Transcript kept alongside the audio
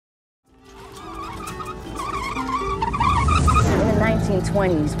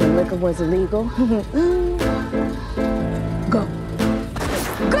1920s, when liquor was illegal. Go.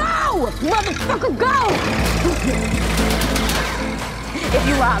 Go! Motherfucker, go! If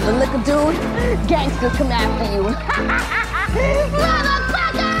you rob the liquor dude, gangsters come after you.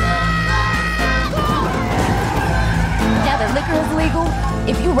 Motherfucker! Now that liquor is legal,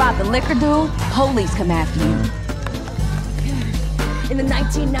 if you rob the liquor dude, police come after you. In the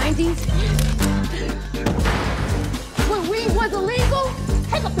 1990s, when weed was illegal,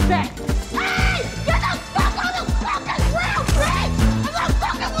 take up the back. Hey! Get the fuck on the fucking ground, bitch! I'm not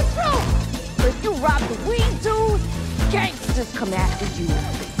fucking with you! But if you rob the weed dude, gangsters come after you.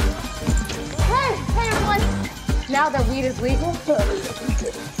 Hey everyone! Now that weed is legal.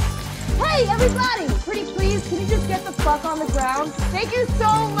 Hey everybody! Pretty please, can you just get the fuck on the ground? Thank you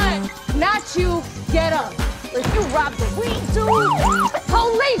so much. Not you, get up. If you rob the weed dude,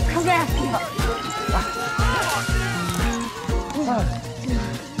 police come after you.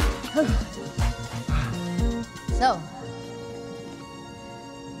 So,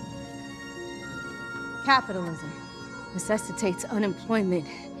 capitalism necessitates unemployment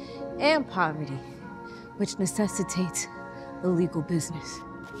and poverty, which necessitates illegal business.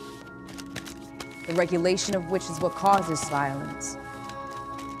 The regulation of which is what causes violence.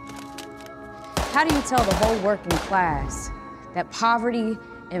 How do you tell the whole working class that poverty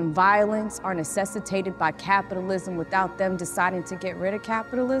and violence are necessitated by capitalism without them deciding to get rid of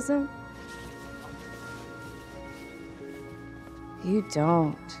capitalism? You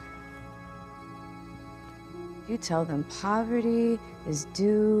don't. You tell them poverty is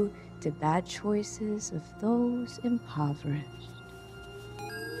due to bad choices of those impoverished.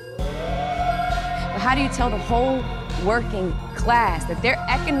 But how do you tell the whole working class that their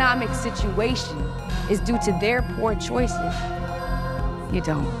economic situation is due to their poor choices? You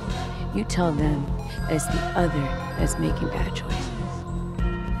don't. You tell them that it's the other that's making bad choices.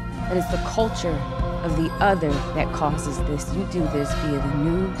 That it's the culture of the other that causes this. You do this via the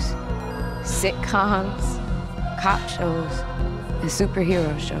news, sitcoms, cop shows, and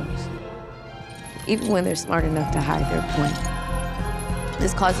superhero shows. Even when they're smart enough to hide their point.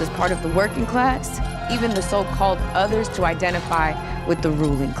 This causes part of the working class, even the so-called others, to identify with the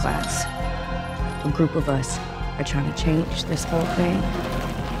ruling class. A group of us are trying to change this whole thing.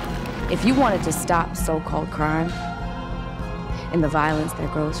 If you wanted to stop so-called crime and the violence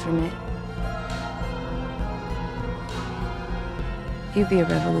that grows from it, you'd be a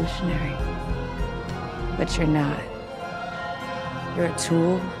revolutionary. But you're not. You're a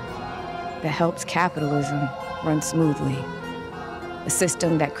tool that helps capitalism run smoothly. A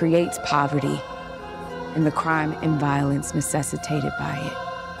system that creates poverty and the crime and violence necessitated by it.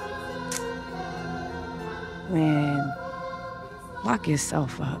 Man, lock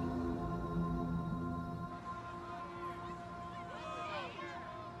yourself up.